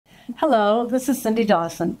Hello, this is Cindy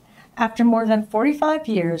Dawson. After more than 45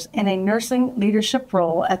 years in a nursing leadership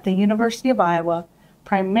role at the University of Iowa,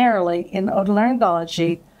 primarily in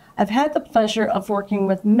otolaryngology, I've had the pleasure of working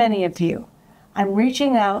with many of you. I'm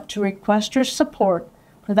reaching out to request your support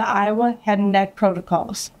for the Iowa Head and Neck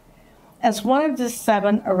Protocols. As one of the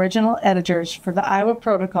 7 original editors for the Iowa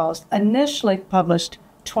Protocols, initially published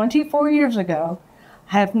 24 years ago,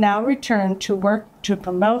 I have now returned to work to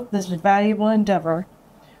promote this valuable endeavor.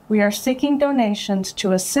 We are seeking donations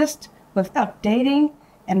to assist with updating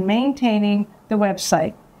and maintaining the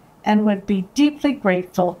website and would be deeply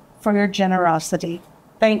grateful for your generosity.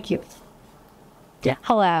 Thank you.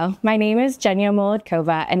 Hello, my name is Jenya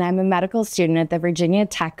Molodkova, and I'm a medical student at the Virginia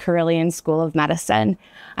Tech Carilion School of Medicine.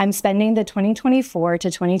 I'm spending the 2024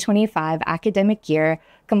 to 2025 academic year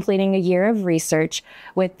completing a year of research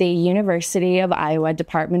with the University of Iowa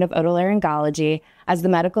Department of Otolaryngology as the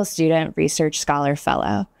Medical Student Research Scholar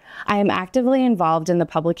Fellow. I am actively involved in the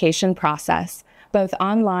publication process, both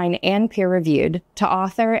online and peer-reviewed, to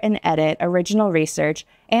author and edit original research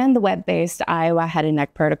and the web-based Iowa Head and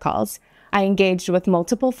Neck Protocols. I engaged with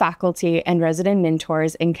multiple faculty and resident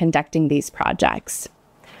mentors in conducting these projects.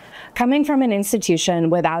 Coming from an institution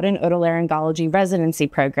without an otolaryngology residency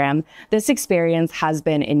program, this experience has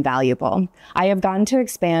been invaluable. I have gotten to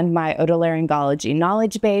expand my otolaryngology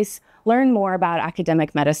knowledge base, learn more about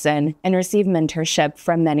academic medicine, and receive mentorship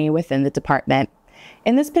from many within the department.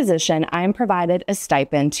 In this position, I am provided a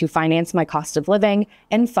stipend to finance my cost of living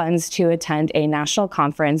and funds to attend a national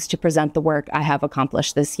conference to present the work I have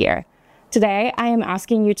accomplished this year. Today, I am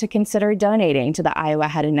asking you to consider donating to the Iowa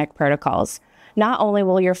Head and Neck Protocols. Not only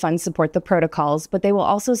will your funds support the protocols, but they will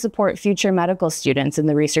also support future medical students in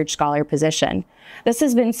the research scholar position. This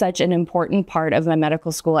has been such an important part of my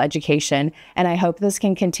medical school education, and I hope this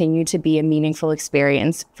can continue to be a meaningful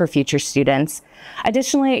experience for future students.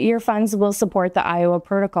 Additionally, your funds will support the Iowa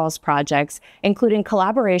Protocols projects, including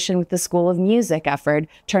collaboration with the School of Music effort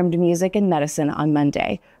termed Music and Medicine on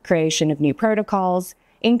Monday, creation of new protocols,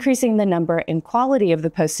 increasing the number and quality of the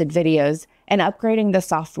posted videos, and upgrading the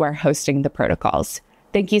software hosting the protocols.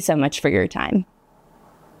 Thank you so much for your time.